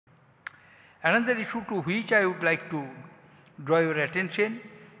Another issue to which I would like to draw your attention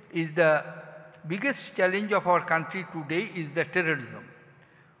is the biggest challenge of our country today is the terrorism.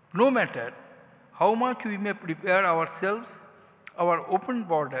 No matter how much we may prepare ourselves, our open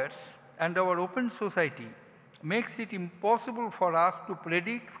borders and our open society makes it impossible for us to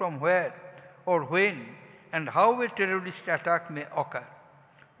predict from where or when and how a terrorist attack may occur.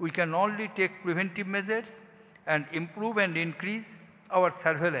 We can only take preventive measures and improve and increase our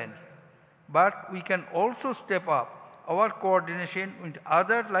surveillance, but we can also step up our coordination with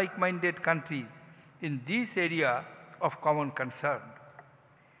other like-minded countries in this area of common concern.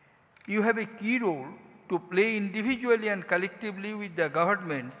 You have a key role to play individually and collectively with the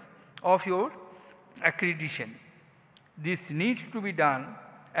governments of your accreditation. This needs to be done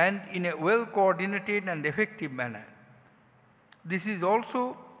and in a well coordinated and effective manner. This is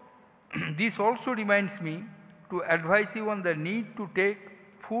also this also reminds me to advise you on the need to take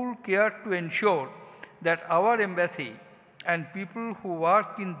full care to ensure that our embassy and people who work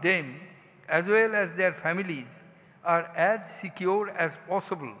in them as well as their families are as secure as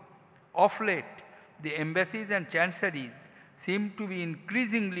possible. Of late, the embassies and chancelleries seem to be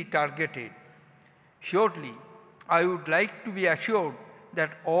increasingly targeted. Shortly, I would like to be assured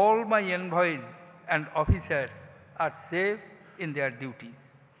that all my envoys and officers are safe in their duties.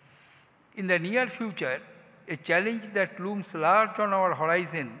 In the near future, a challenge that looms large on our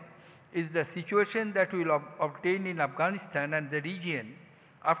horizon is the situation that will obtain in Afghanistan and the region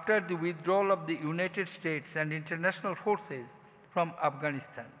after the withdrawal of the United States and international forces from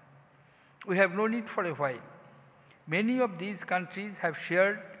Afghanistan. We have known it for a while. Many of these countries have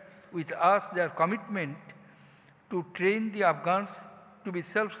shared with us their commitment to train the Afghans to be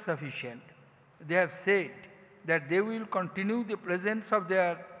self-sufficient. They have said that they will continue the presence of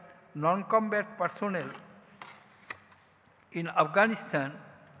their non-combat personnel in Afghanistan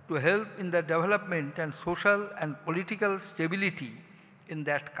to help in the development and social and political stability in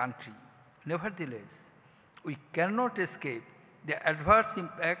that country. Nevertheless, we cannot escape the adverse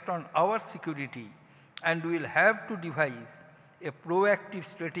impact on our security and we will have to devise a proactive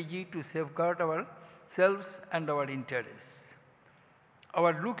strategy to safeguard ourselves and our interests.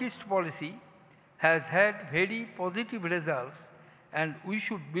 Our Look East policy has had very positive results and we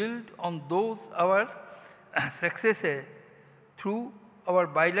should build on those our successes through our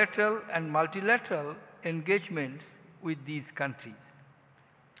bilateral and multilateral engagements with these countries.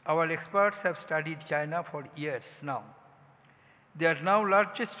 Our experts have studied China for years now. They are now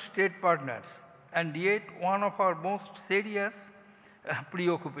largest trade partners and yet one of our most serious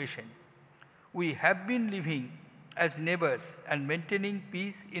preoccupation. We have been living as neighbors and maintaining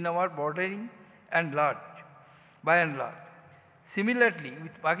peace in our bordering and large, by and large. Similarly,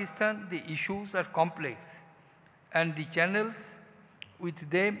 with Pakistan, the issues are complex and the channels with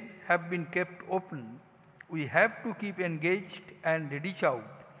them have been kept open. We have to keep engaged and reach out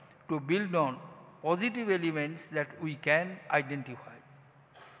to build on positive elements that we can identify.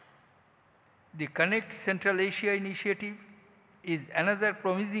 The Connect Central Asia initiative is another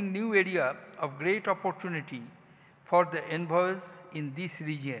promising new area of great opportunity for the envoys in these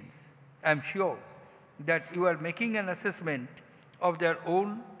regions. I am sure that you are making an assessment of their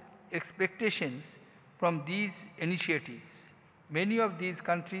own expectations from these initiatives. Many of these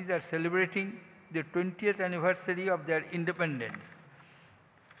countries are celebrating the 20th anniversary of their independence.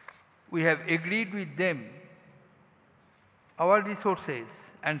 We have agreed with them our resources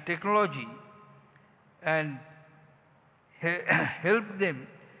and technology and help them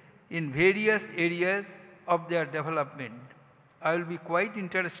in various areas of their development. I will be quite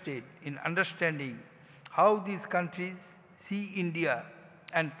interested in understanding how these countries see India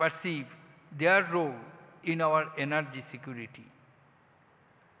and perceive their role in our energy security.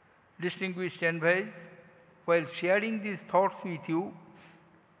 Distinguished envoys, while sharing these thoughts with you,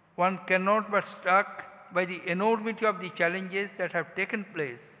 one cannot but struck by the enormity of the challenges that have taken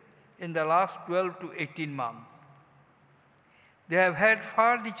place in the last 12 to 18 months. They have had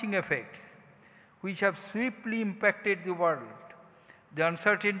far-reaching effects which have swiftly impacted the world. The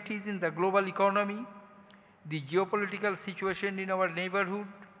uncertainties in the global economy, the geopolitical situation in our neighborhood,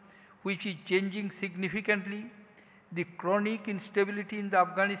 which is changing significantly, the chronic instability in the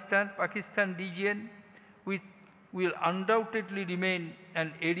Afghanistan-Pakistan region, which will undoubtedly remain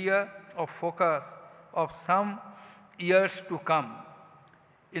an area of focus of some years to come.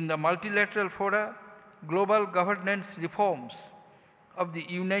 In the multilateral fora, global governance reforms of the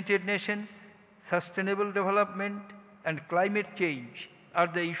United Nations, sustainable development and climate change are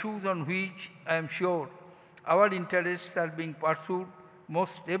the issues on which I am sure our interests are being pursued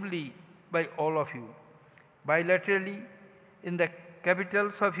most ably by all of you. Bilaterally, in the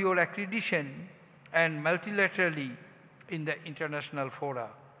capitals of your accreditation and multilaterally in the international fora.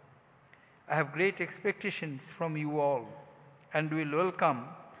 I have great expectations from you all and will welcome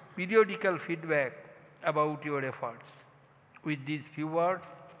periodical feedback about your efforts. With these few words,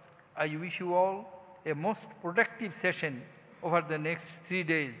 I wish you all a most productive session over the next 3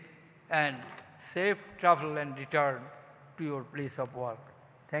 days and safe travel and return to your place of work.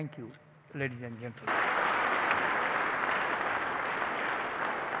 Thank you, ladies and gentlemen.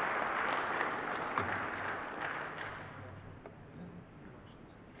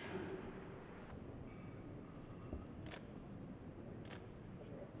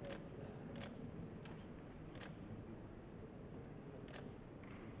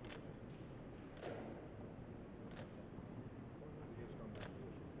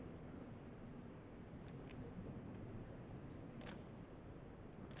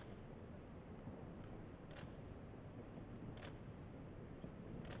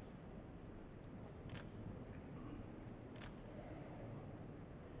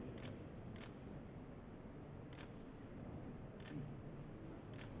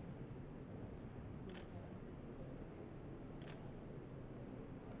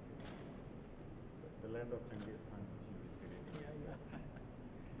 The land of Genghis Khan which you visited.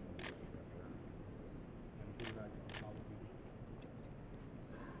 Until that, how we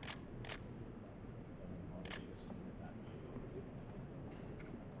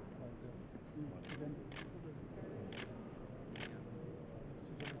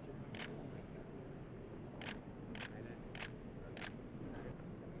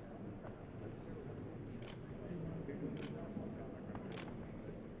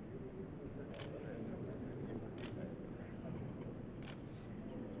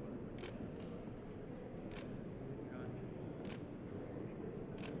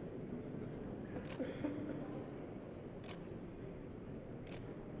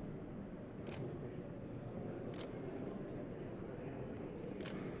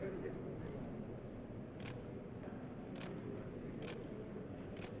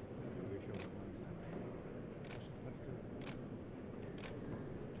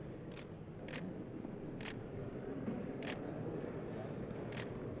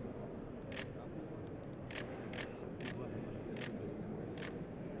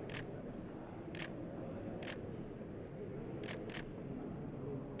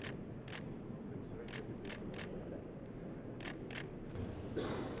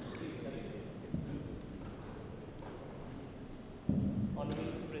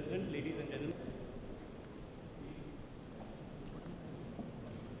Honorable President, ladies and gentlemen.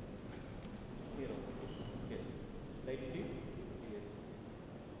 Here also. Okay. Light please. Yes.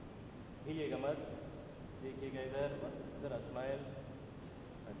 हिलिएगा मत. देखिएगा इधर. जरा smile.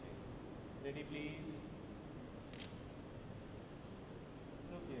 अच्छा. Ready please.